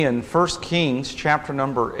In 1 Kings chapter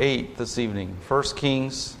number 8 this evening. 1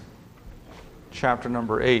 Kings chapter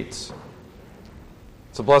number 8.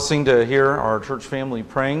 It's a blessing to hear our church family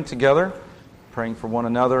praying together, praying for one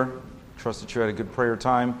another. Trust that you had a good prayer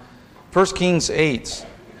time. 1 Kings 8.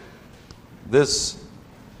 This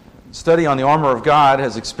study on the armor of God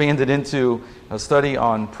has expanded into a study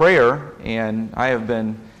on prayer, and I have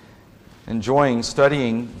been enjoying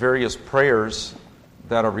studying various prayers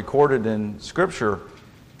that are recorded in Scripture.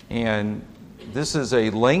 And this is a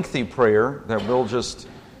lengthy prayer that we'll just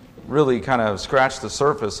really kind of scratch the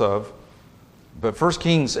surface of. But 1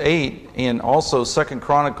 Kings 8 and also 2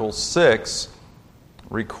 Chronicles 6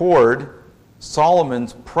 record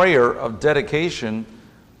Solomon's prayer of dedication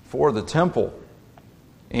for the temple.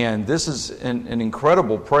 And this is an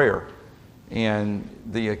incredible prayer. And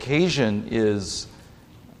the occasion is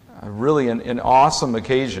really an awesome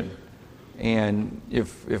occasion. And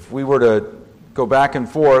if we were to go back and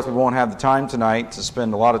forth, we won't have the time tonight to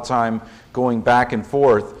spend a lot of time going back and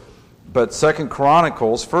forth. But 2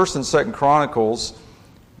 Chronicles, 1st and 2nd Chronicles,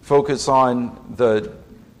 focus on the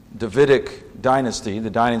Davidic dynasty, the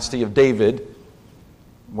dynasty of David,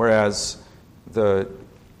 whereas the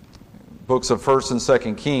books of 1st and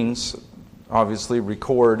 2nd Kings obviously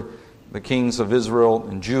record the kings of Israel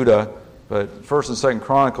and Judah, but 1st and 2nd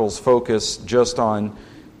Chronicles focus just on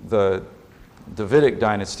the Davidic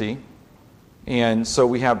dynasty. And so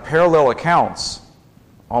we have parallel accounts,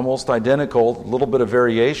 almost identical, a little bit of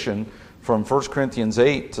variation from 1 Corinthians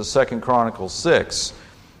 8 to 2 Chronicles 6.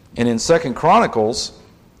 And in 2 Chronicles,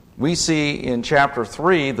 we see in chapter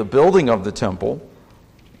 3 the building of the temple.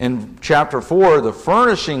 In chapter 4, the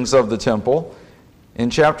furnishings of the temple.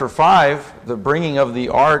 In chapter 5, the bringing of the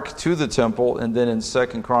ark to the temple. And then in 2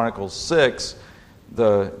 Chronicles 6,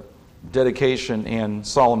 the dedication and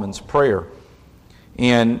Solomon's prayer.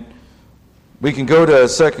 And we can go to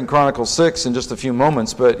 2 Chronicles 6 in just a few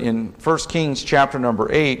moments, but in 1 Kings chapter number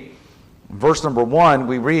 8, verse number 1,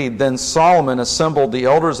 we read, "Then Solomon assembled the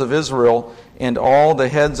elders of Israel and all the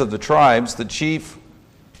heads of the tribes, the chief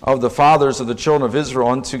of the fathers of the children of Israel,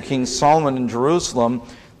 unto King Solomon in Jerusalem,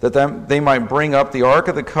 that they might bring up the ark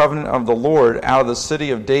of the covenant of the Lord out of the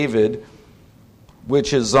city of David,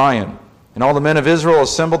 which is Zion. And all the men of Israel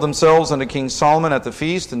assembled themselves unto King Solomon at the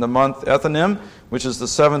feast in the month Ethanim, which is the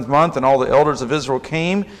 7th month, and all the elders of Israel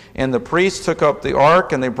came, and the priests took up the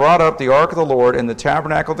ark, and they brought up the ark of the Lord in the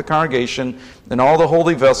tabernacle of the congregation, and all the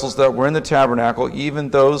holy vessels that were in the tabernacle, even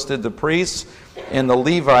those did the priests and the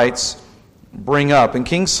Levites bring up. And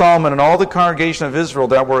King Solomon and all the congregation of Israel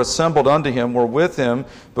that were assembled unto him were with him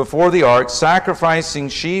before the ark, sacrificing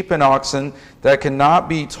sheep and oxen that cannot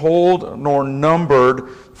be told nor numbered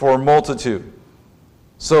for multitude."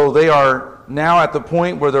 So they are now at the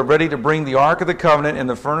point where they're ready to bring the Ark of the Covenant and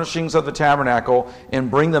the furnishings of the tabernacle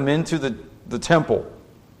and bring them into the temple.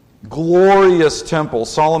 Glorious temple,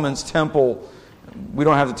 Solomon's temple. We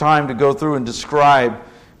don't have the time to go through and describe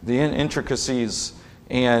the intricacies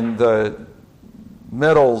and the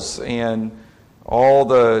metals and all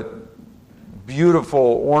the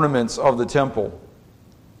beautiful ornaments of the temple.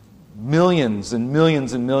 Millions and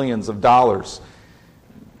millions and millions of dollars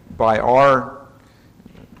by our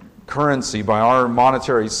currency, by our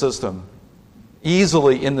monetary system,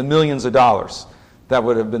 easily in the millions of dollars that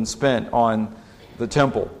would have been spent on the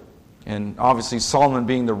temple. And obviously Solomon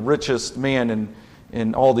being the richest man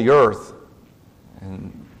in all the earth,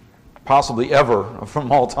 and possibly ever from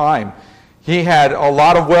all time, he had a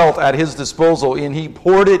lot of wealth at his disposal, and he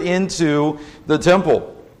poured it into the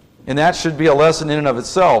temple. And that should be a lesson in and of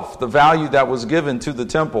itself, the value that was given to the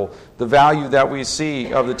temple, the value that we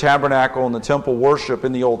see of the tabernacle and the temple worship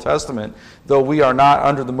in the Old Testament. Though we are not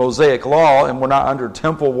under the Mosaic law and we're not under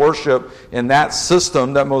temple worship in that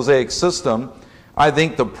system, that Mosaic system, I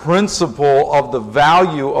think the principle of the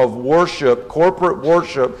value of worship, corporate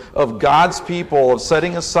worship of God's people, of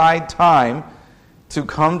setting aside time to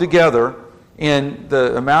come together, and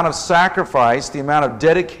the amount of sacrifice, the amount of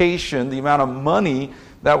dedication, the amount of money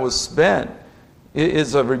that was spent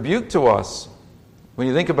is a rebuke to us. When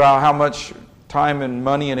you think about how much time and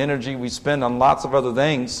money and energy we spend on lots of other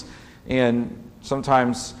things, and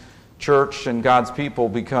sometimes church and God's people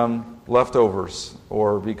become leftovers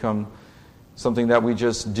or become something that we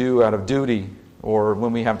just do out of duty or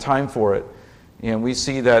when we have time for it. And we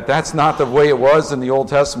see that that's not the way it was in the Old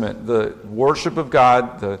Testament. The worship of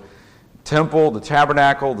God, the temple, the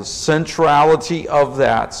tabernacle, the centrality of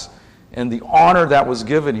that, and the honor that was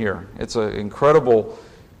given here. It's an incredible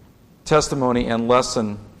testimony and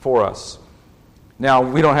lesson for us. Now,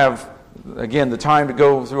 we don't have, again, the time to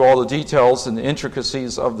go through all the details and the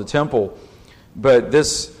intricacies of the temple, but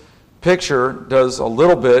this picture does a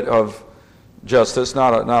little bit of justice,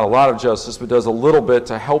 not a lot of justice, but does a little bit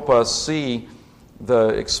to help us see the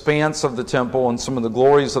expanse of the temple and some of the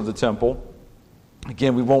glories of the temple.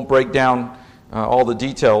 Again, we won't break down all the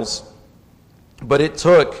details, but it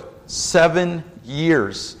took 7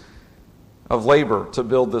 years of labor to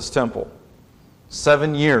build this temple.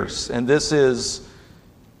 7 years. And this is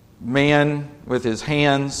man with his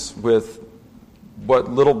hands, with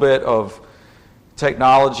what little bit of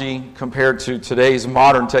technology compared to today's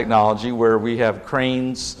modern technology, where we have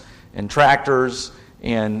cranes and tractors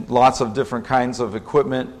and lots of different kinds of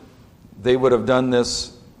equipment. They would have done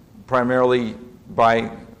this primarily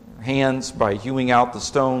by hands, by hewing out the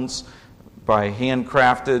stones, by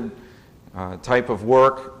handcrafted type of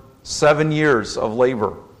work. 7 years of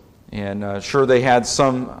labor. And sure, they had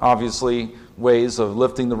some, obviously, ways of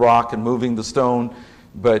lifting the rock and moving the stone,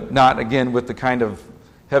 but not, again, with the kind of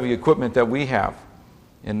heavy equipment that we have.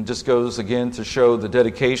 And it just goes, again, to show the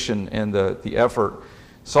dedication and the effort.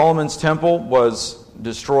 Solomon's temple was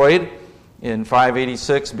destroyed in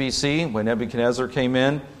 586 BC when Nebuchadnezzar came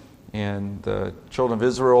in, and the children of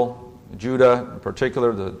Israel, Judah in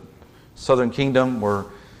particular, the southern kingdom, were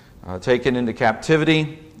taken into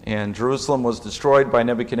captivity, and Jerusalem was destroyed by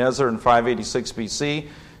Nebuchadnezzar in 586 BC.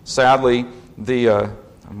 Sadly,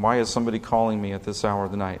 why is somebody calling me at this hour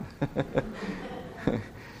of the night?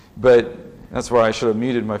 But that's why I should have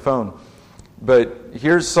muted my phone. But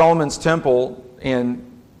here's Solomon's temple, and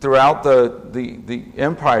throughout the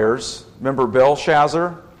empires, remember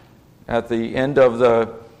Belshazzar at the end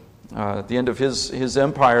of his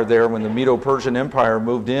empire there, when the Medo-Persian Empire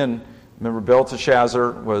moved in. Remember,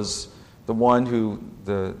 Belteshazzar was the one who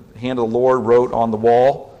the hand of the Lord wrote on the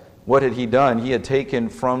wall. What had he done? He had taken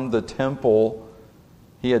from the temple,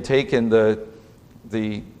 he had taken the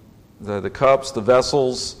cups, the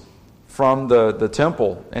vessels from the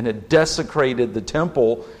temple, and had desecrated the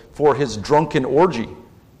temple for his drunken orgy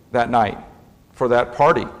that night, for that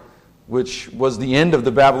party, which was the end of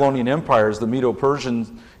the Babylonian Empire as the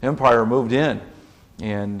Medo-Persian Empire moved in.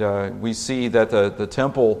 And we see that the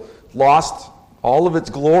temple lost all of its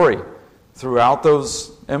glory throughout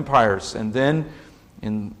those empires. And then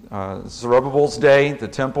in Zerubbabel's day, the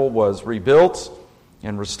temple was rebuilt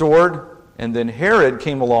and restored. And then Herod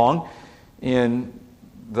came along in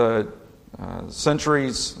the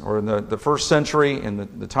centuries, or in the first century,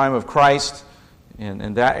 in the time of Christ,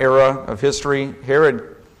 in that era of history.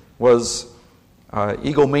 Herod was an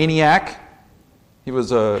egomaniac. He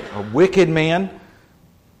was a wicked man,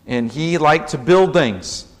 and he liked to build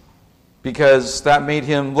things because that made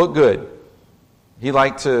him look good. He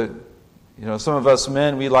liked to, some of us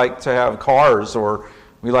men, we like to have cars, or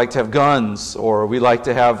we like to have guns, or we like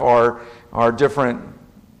to have our different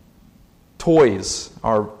toys,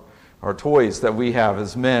 our toys that we have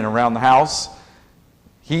as men around the house.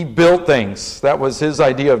 He built things. That was his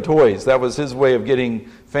idea of toys. That was his way of getting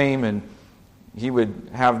fame, and he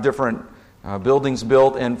would have different buildings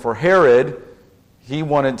built. And for Herod, he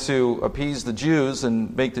wanted to appease the Jews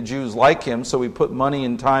and make the Jews like him, so he put money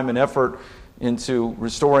and time and effort into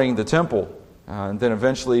restoring the temple. And then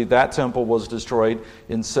eventually that temple was destroyed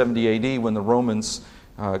in 70 AD when the Romans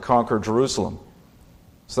conquered Jerusalem.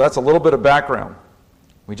 So that's a little bit of background.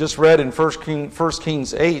 We just read in 1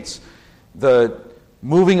 Kings 8 the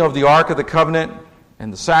moving of the Ark of the Covenant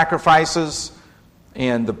and the sacrifices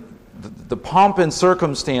and the pomp and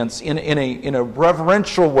circumstance in a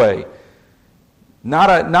reverential way.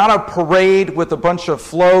 Not a parade with a bunch of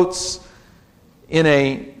floats, in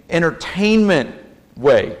a entertainment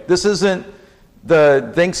way. This isn't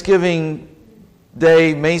the Thanksgiving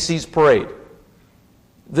Day Macy's parade.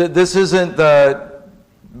 This isn't the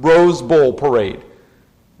Rose Bowl parade.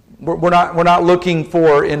 We're not looking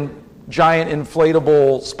for giant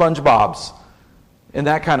inflatable SpongeBobs and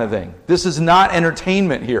that kind of thing. This is not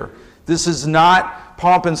entertainment here. This is not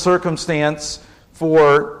pomp and circumstance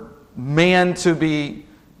for man to be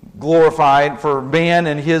glorified, for man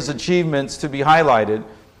and his achievements to be highlighted.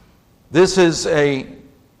 This is a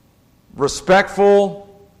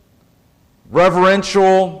respectful,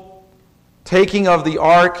 reverential taking of the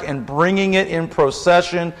ark and bringing it in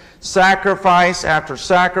procession, sacrifice after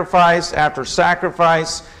sacrifice after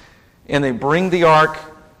sacrifice, and they bring the ark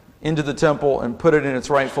into the temple and put it in its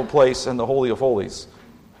rightful place in the Holy of Holies.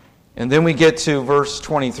 And then we get to verse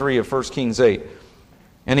 23 of 1 Kings 8.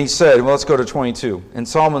 And he said, let's go to 22. And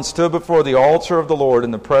Solomon stood before the altar of the Lord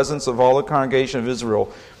in the presence of all the congregation of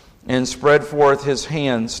Israel and spread forth his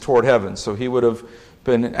hands toward heaven. So he would have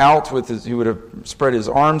been out he would have spread his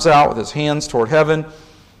arms out with his hands toward heaven.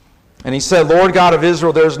 And he said, Lord God of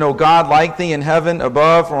Israel, there is no God like thee in heaven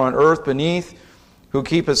above or on earth beneath, who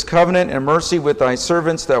keepest covenant and mercy with thy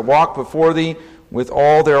servants that walk before thee with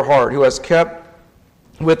all their heart, who hast kept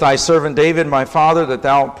with thy servant David my father, that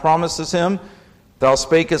thou promisest him. Thou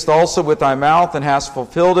spakest also with thy mouth, and hast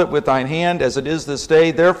fulfilled it with thine hand, as it is this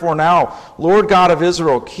day. Therefore now, Lord God of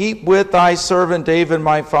Israel, keep with thy servant David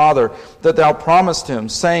my father, that thou promised him,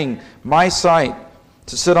 saying, My sight,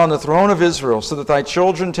 to sit on the throne of Israel, so that thy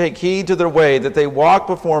children take heed to their way, that they walk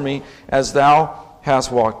before me as thou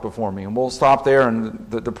hast walked before me. And we'll stop there,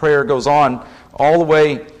 and the prayer goes on all the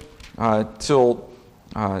way till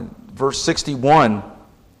verse 61.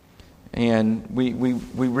 And we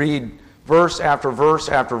read verse after verse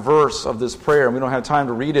after verse of this prayer, and we don't have time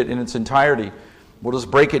to read it in its entirety. We'll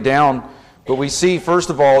just break it down. But we see, first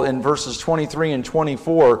of all, in verses 23 and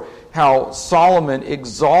 24, how Solomon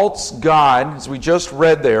exalts God, as we just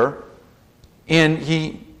read there. And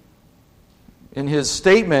in his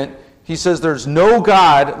statement, he says there's no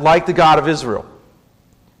God like the God of Israel.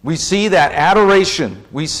 We see that adoration.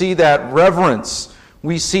 We see that reverence.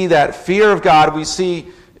 We see that fear of God. We see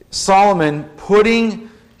Solomon putting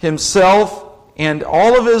himself and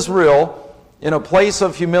all of Israel in a place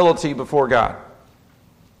of humility before God.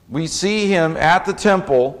 We see him at the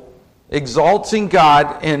temple exalting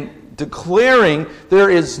God and declaring there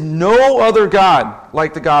is no other God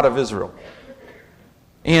like the God of Israel.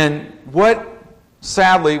 And what,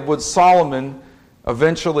 sadly, would Solomon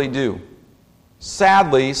eventually do?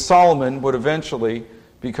 Sadly, Solomon would eventually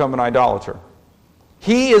become an idolater.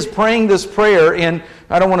 He is praying this prayer, and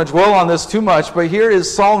I don't want to dwell on this too much, but here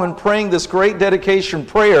is Solomon praying this great dedication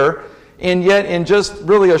prayer, and yet in just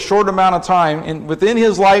really a short amount of time, and within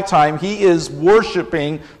his lifetime, he is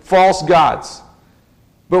worshiping false gods.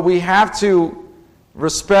 But we have to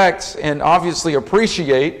respect and obviously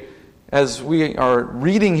appreciate, as we are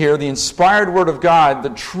reading here, the inspired Word of God, the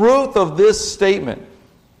truth of this statement.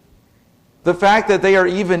 The fact that they are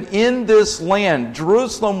even in this land.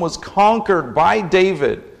 Jerusalem was conquered by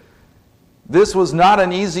David. This was not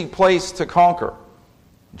an easy place to conquer.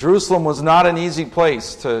 Jerusalem was not an easy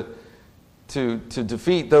place to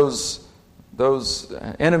defeat those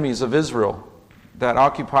enemies of Israel that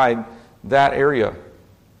occupied that area.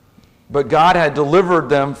 But God had delivered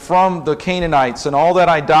them from the Canaanites and all that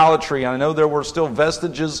idolatry. I know there were still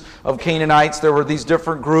vestiges of Canaanites. There were these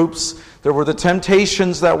different groups. There were the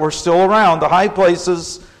temptations that were still around, the high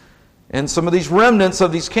places, and some of these remnants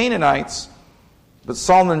of these Canaanites. But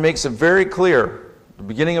Solomon makes it very clear, at the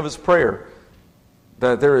beginning of his prayer,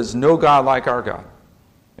 that there is no God like our God.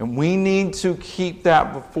 And we need to keep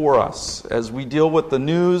that before us as we deal with the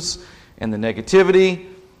news and the negativity.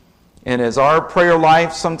 And as our prayer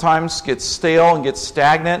life sometimes gets stale and gets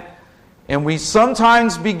stagnant, and we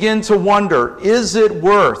sometimes begin to wonder, is it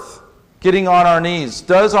worth getting on our knees?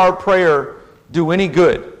 Does our prayer do any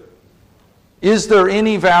good? Is there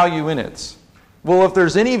any value in it? Well, if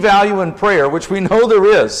there's any value in prayer, which we know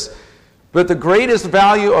there is, but the greatest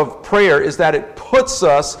value of prayer is that it puts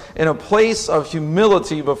us in a place of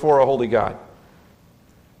humility before a holy God.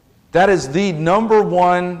 That is the number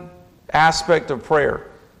one aspect of prayer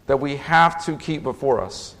that we have to keep before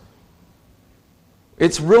us.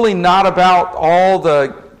 It's really not about all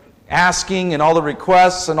the asking and all the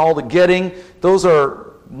requests and all the getting. Those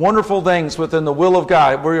are wonderful things within the will of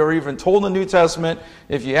God. We are even told in the New Testament,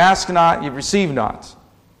 if you ask not, you receive not.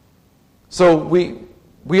 So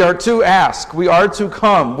we are to ask. We are to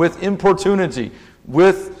come with importunity,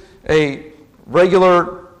 with a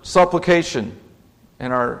regular supplication,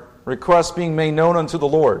 and our requests being made known unto the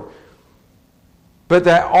Lord. But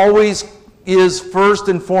that always is first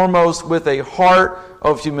and foremost with a heart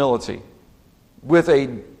of humility, with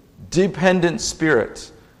a dependent spirit,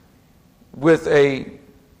 with a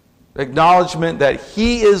acknowledgement that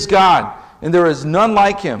He is God and there is none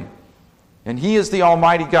like Him, and He is the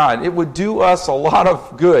Almighty God. It would do us a lot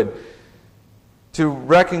of good to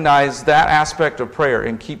recognize that aspect of prayer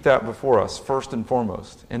and keep that before us first and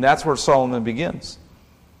foremost. And that's where Solomon begins.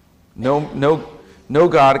 No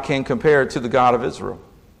God can compare to the God of Israel.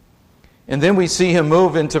 And then we see him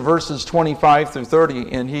move into verses 25 through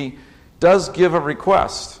 30, and he does give a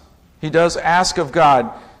request. He does ask of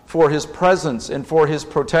God for His presence and for His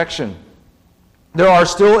protection. There are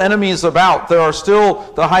still enemies about. There are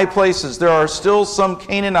still the high places. There are still some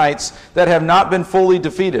Canaanites that have not been fully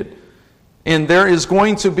defeated. And there is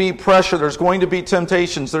going to be pressure. There's going to be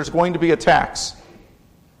temptations. There's going to be attacks.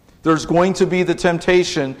 There's going to be the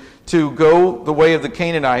temptation to go the way of the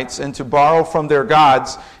Canaanites and to borrow from their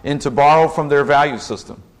gods and to borrow from their value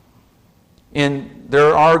system. And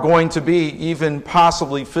there are going to be even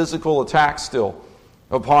possibly physical attacks still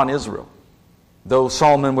upon Israel. Though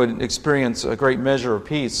Solomon would experience a great measure of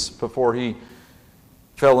peace before he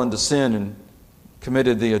fell into sin and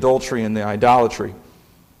committed the adultery and the idolatry.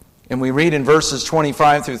 And we read in verses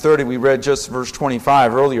 25 through 30, we read just verse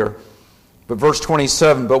 25 earlier, but verse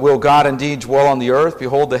 27, "But will God indeed dwell on the earth?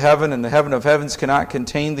 Behold, the heaven and the heaven of heavens cannot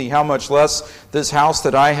contain thee. How much less this house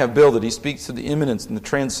that I have builded?" He speaks to the immanence and the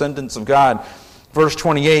transcendence of God. Verse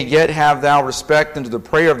 28, "Yet have thou respect unto the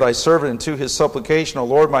prayer of thy servant, and to his supplication, O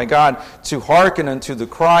Lord my God, to hearken unto the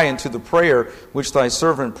cry and to the prayer which thy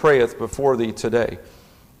servant prayeth before thee today."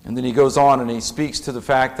 And then he goes on and he speaks to the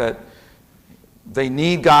fact that they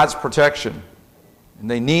need God's protection and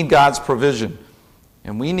they need God's provision.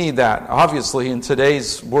 And we need that, obviously, in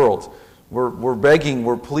today's world. We're begging,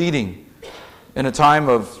 we're pleading in a time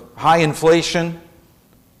of high inflation,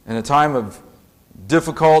 in a time of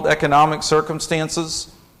difficult economic circumstances.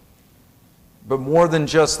 But more than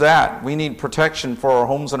just that, we need protection for our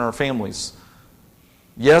homes and our families.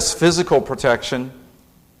 Yes, physical protection,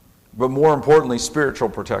 but more importantly, spiritual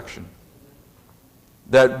protection.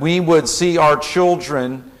 That we would see our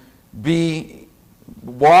children be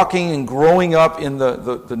walking and growing up in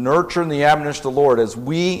the nurture and the admonition of the Lord, as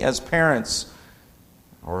we as parents,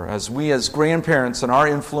 or as we as grandparents, and our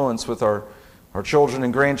influence with our children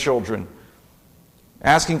and grandchildren,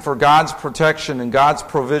 asking for God's protection and God's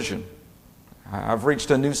provision. I've reached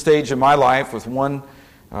a new stage in my life with one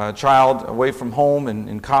child away from home and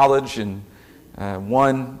in college, and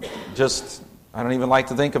one just, I don't even like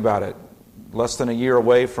to think about it, less than a year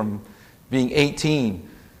away from being 18,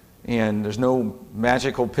 and there's no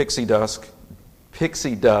magical pixie dust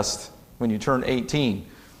when you turn 18.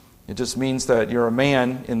 It just means that you're a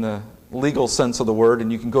man in the legal sense of the word,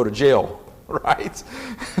 and you can go to jail, right?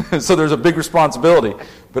 So there's a big responsibility.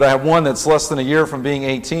 But I have one that's less than a year from being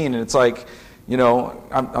 18, and it's like,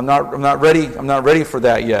 I'm not ready for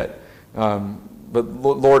that yet. But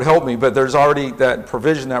Lord help me. But there's already that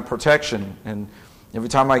provision, that protection. And every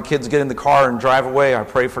time my kids get in the car and drive away, I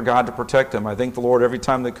pray for God to protect them. I thank the Lord every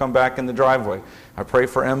time they come back in the driveway. I pray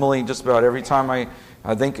for Emily just about every time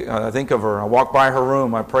I think of her. I walk by her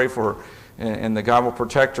room, I pray for her, and that God will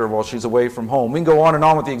protect her while she's away from home. We can go on and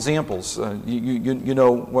on with the examples. You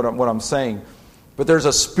know what I'm saying. But there's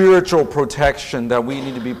a spiritual protection that we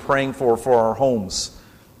need to be praying for our homes.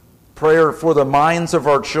 Prayer for the minds of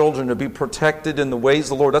our children to be protected in the ways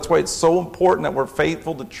of the Lord. That's why it's so important that we're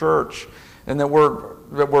faithful to church, and that we're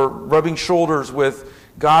rubbing shoulders with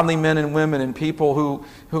godly men and women and people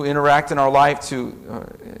who interact in our life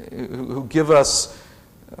who give us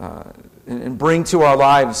and bring to our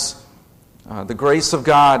lives the grace of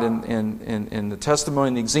God and the testimony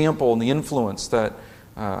and the example and the influence that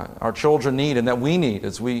our children need and that we need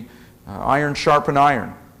as we iron sharpen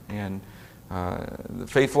iron. And the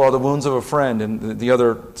faithful are the wounds of a friend, and the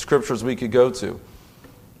other scriptures we could go to.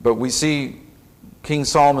 But we see King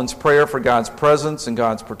Solomon's prayer for God's presence and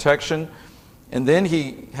God's protection. And then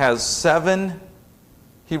he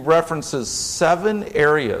references 7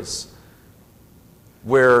 areas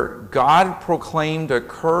where God proclaimed a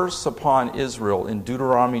curse upon Israel in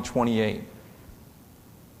Deuteronomy 28.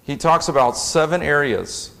 He talks about 7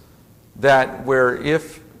 areas where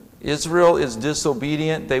if Israel is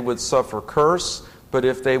disobedient, they would suffer curse, but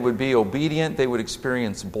if they would be obedient, they would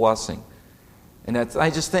experience blessing. And I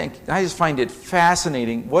just find it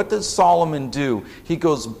fascinating. What does Solomon do? He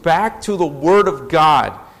goes back to the Word of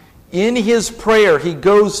God. In his prayer, he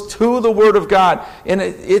goes to the Word of God. And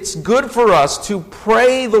it's good for us to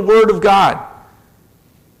pray the Word of God.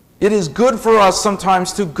 It is good for us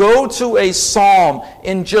sometimes to go to a psalm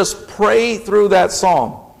and just pray through that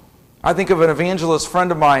psalm. I think of an evangelist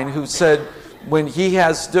friend of mine who said when he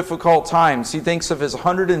has difficult times, he thinks of his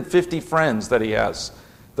 150 friends that he has.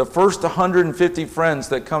 The first 150 friends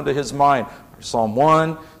that come to his mind are Psalm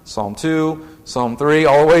 1, Psalm 2, Psalm 3,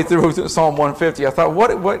 all the way through to Psalm 150. I thought,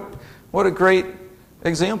 what a great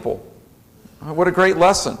example. What a great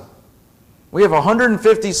lesson. We have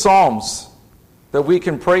 150 Psalms that we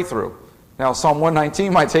can pray through. Now, Psalm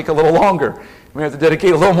 119 might take a little longer. We have to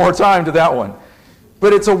dedicate a little more time to that one.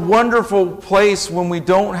 But it's a wonderful place when we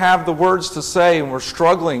don't have the words to say and we're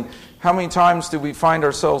struggling. How many times do we find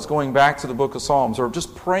ourselves going back to the book of Psalms or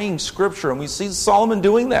just praying Scripture? And we see Solomon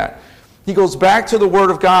doing that. He goes back to the Word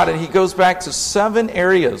of God, and he goes back to 7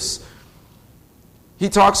 areas. He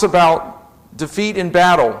talks about defeat in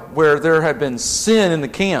battle, where there had been sin in the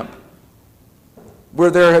camp, where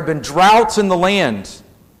there had been droughts in the land,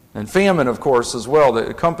 and famine, of course, as well, that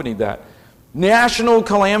accompanied that. National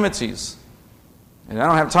calamities. And I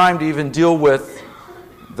don't have time to even deal with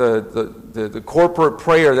the corporate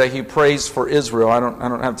prayer that he prays for Israel. I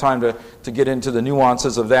don't have time to get into the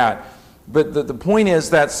nuances of that. But the point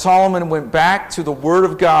is that Solomon went back to the Word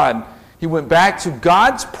of God. He went back to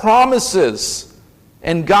God's promises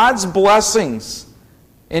and God's blessings,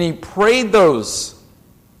 and he prayed those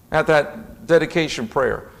at that dedication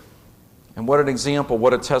prayer. And what an example,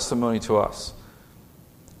 what a testimony to us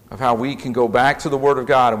of how we can go back to the Word of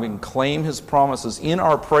God and we can claim His promises in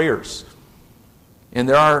our prayers. And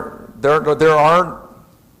there are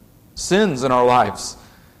sins in our lives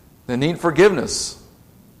that need forgiveness.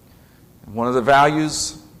 And one of the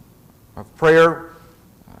values of prayer,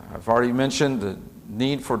 I've already mentioned the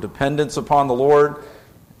need for dependence upon the Lord.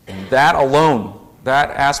 And that alone,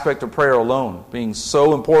 that aspect of prayer alone, being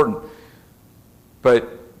so important. But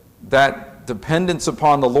that dependence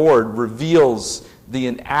upon the Lord reveals the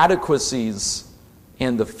inadequacies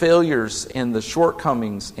and the failures and the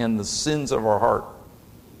shortcomings and the sins of our heart.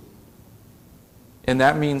 And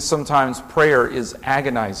that means sometimes prayer is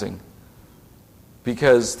agonizing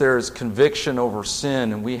because there is conviction over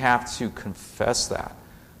sin and we have to confess that.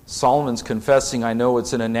 Solomon's confessing, I know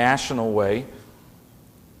it's in a national way,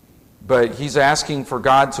 but he's asking for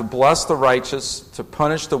God to bless the righteous, to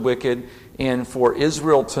punish the wicked, and for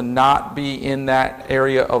Israel to not be in that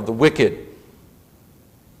area of the wicked,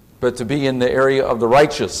 but to be in the area of the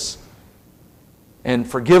righteous. And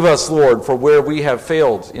forgive us, Lord, for where we have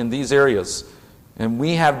failed in these areas. And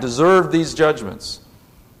we have deserved these judgments.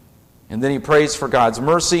 And then he prays for God's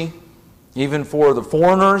mercy, even for the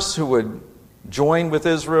foreigners who would join with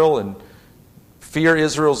Israel and fear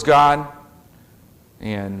Israel's God.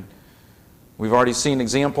 And we've already seen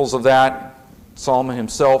examples of that. Solomon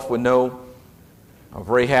himself would know of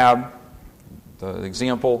Rahab, the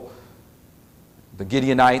example, the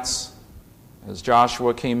Gideonites, as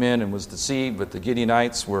Joshua came in and was deceived, but the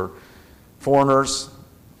Gideonites were foreigners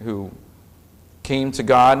who came to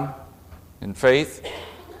God in faith.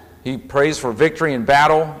 He prays for victory in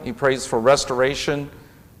battle. He prays for restoration.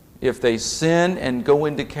 If they sin and go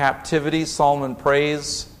into captivity, Solomon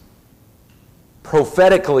prays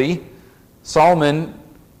prophetically. Solomon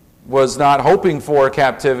was not hoping for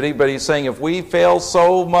captivity, but he's saying if we fail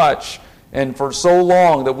so much and for so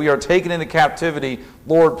long that we are taken into captivity,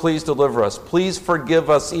 Lord, please deliver us. Please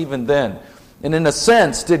forgive us even then. And in a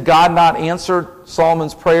sense, did God not answer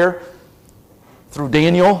Solomon's prayer through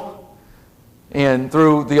Daniel and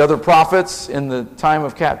through the other prophets in the time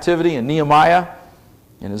of captivity, and Nehemiah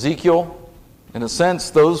and Ezekiel? In a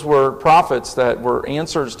sense, those were prophets that were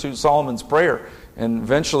answers to Solomon's prayer. And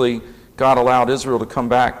eventually, God allowed Israel to come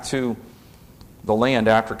back to the land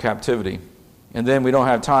after captivity. And then we don't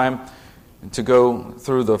have time to go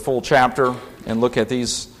through the full chapter and look at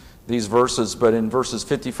these verses, but in verses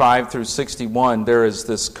 55 through 61, there is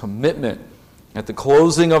this commitment. At the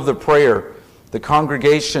closing of the prayer, the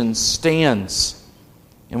congregation stands,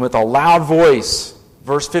 and with a loud voice,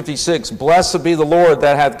 verse 56, "Blessed be the Lord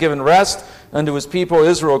that hath given rest unto his people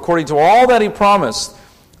Israel, according to all that he promised.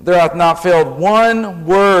 There hath not failed one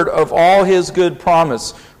word of all his good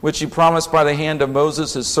promise, which he promised by the hand of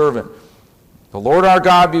Moses his servant. The Lord our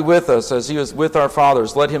God be with us, as he was with our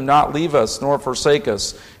fathers. Let him not leave us, nor forsake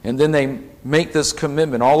us." And then they make this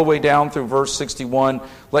commitment all the way down through verse 61.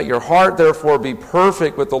 "Let your heart therefore be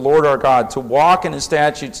perfect with the Lord our God, to walk in his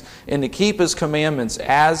statutes and to keep his commandments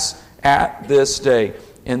as at this day."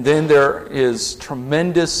 And then there is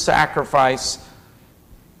tremendous sacrifice,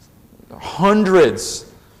 hundreds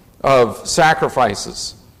of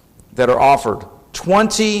sacrifices that are offered.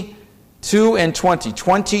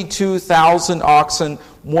 22,000 oxen,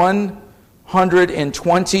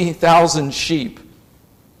 120,000 sheep.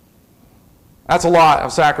 That's a lot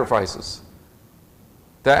of sacrifices.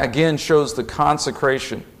 That again shows the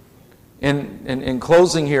consecration. In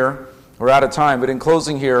closing here, we're out of time, but in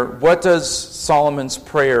closing here, what does Solomon's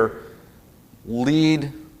prayer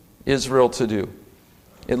lead Israel to do?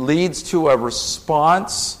 It leads to a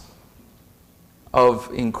response of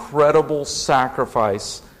incredible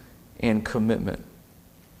sacrifice and commitment.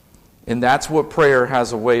 And that's what prayer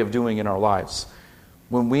has a way of doing in our lives.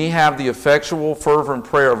 When we have the effectual, fervent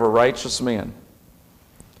prayer of a righteous man,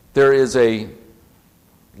 there is a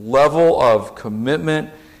level of commitment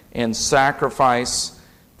and sacrifice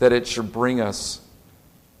that it should bring us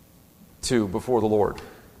to before the Lord.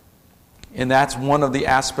 And that's one of the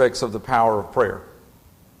aspects of the power of prayer.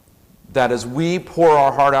 That as we pour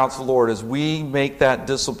our heart out to the Lord, as we make that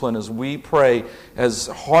discipline, as we pray, as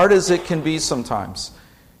hard as it can be sometimes,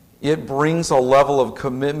 it brings a level of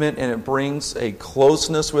commitment and it brings a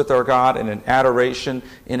closeness with our God and an adoration,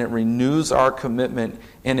 and it renews our commitment,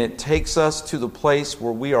 and it takes us to the place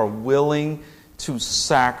where we are willing to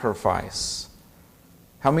sacrifice.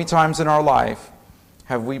 How many times in our life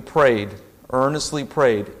have we prayed, earnestly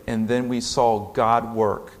prayed, and then we saw God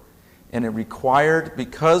work? And it required,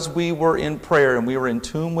 because we were in prayer and we were in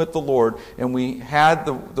tune with the Lord and we had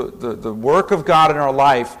the work of God in our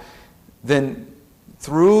life, then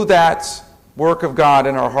through that work of God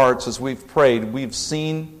in our hearts as we've prayed, we've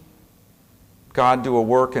seen God do a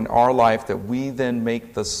work in our life that we then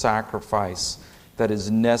make the sacrifice that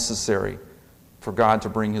is necessary for God to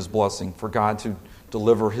bring His blessing, for God to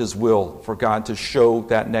deliver His will, for God to show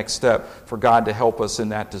that next step, for God to help us in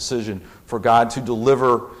that decision, for God to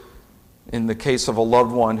deliver in the case of a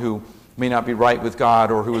loved one who may not be right with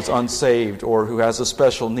God or who is unsaved or who has a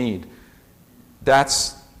special need.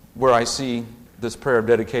 That's where I see this prayer of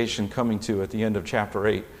dedication coming to at the end of chapter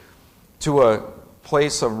 8. To a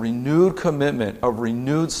place of renewed commitment, of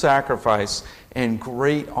renewed sacrifice, and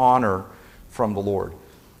great honor from the Lord.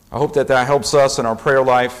 I hope that helps us in our prayer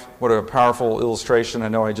life. What a powerful illustration. I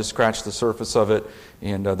know I just scratched the surface of it,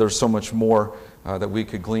 and there's so much more that we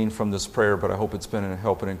could glean from this prayer, but I hope it's been a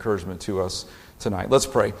help and encouragement to us tonight. Let's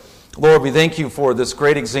pray. Lord, we thank you for this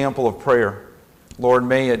great example of prayer. Lord,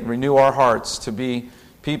 may it renew our hearts to be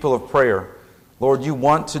people of prayer. Lord, you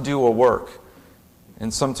want to do a work,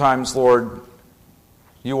 and sometimes, Lord,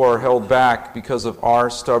 you are held back because of our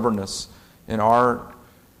stubbornness and our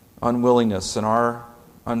unwillingness and our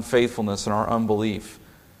unfaithfulness and our unbelief.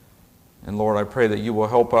 And Lord, I pray that you will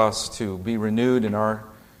help us to be renewed in our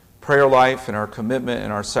prayer life and our commitment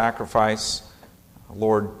and our sacrifice.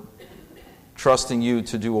 Lord, trusting you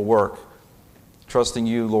to do a work. Trusting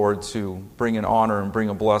you, Lord, to bring an honor and bring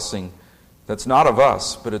a blessing that's not of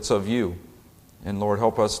us, but it's of you. And Lord,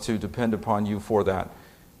 help us to depend upon you for that.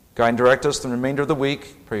 Guide and direct us the remainder of the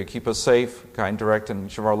week. Pray you keep us safe. Guide and direct in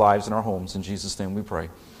each of our lives and our homes. In Jesus' name we pray.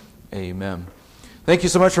 Amen. Thank you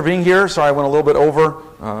so much for being here. Sorry I went a little bit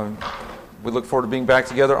over. We look forward to being back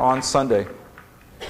together on Sunday.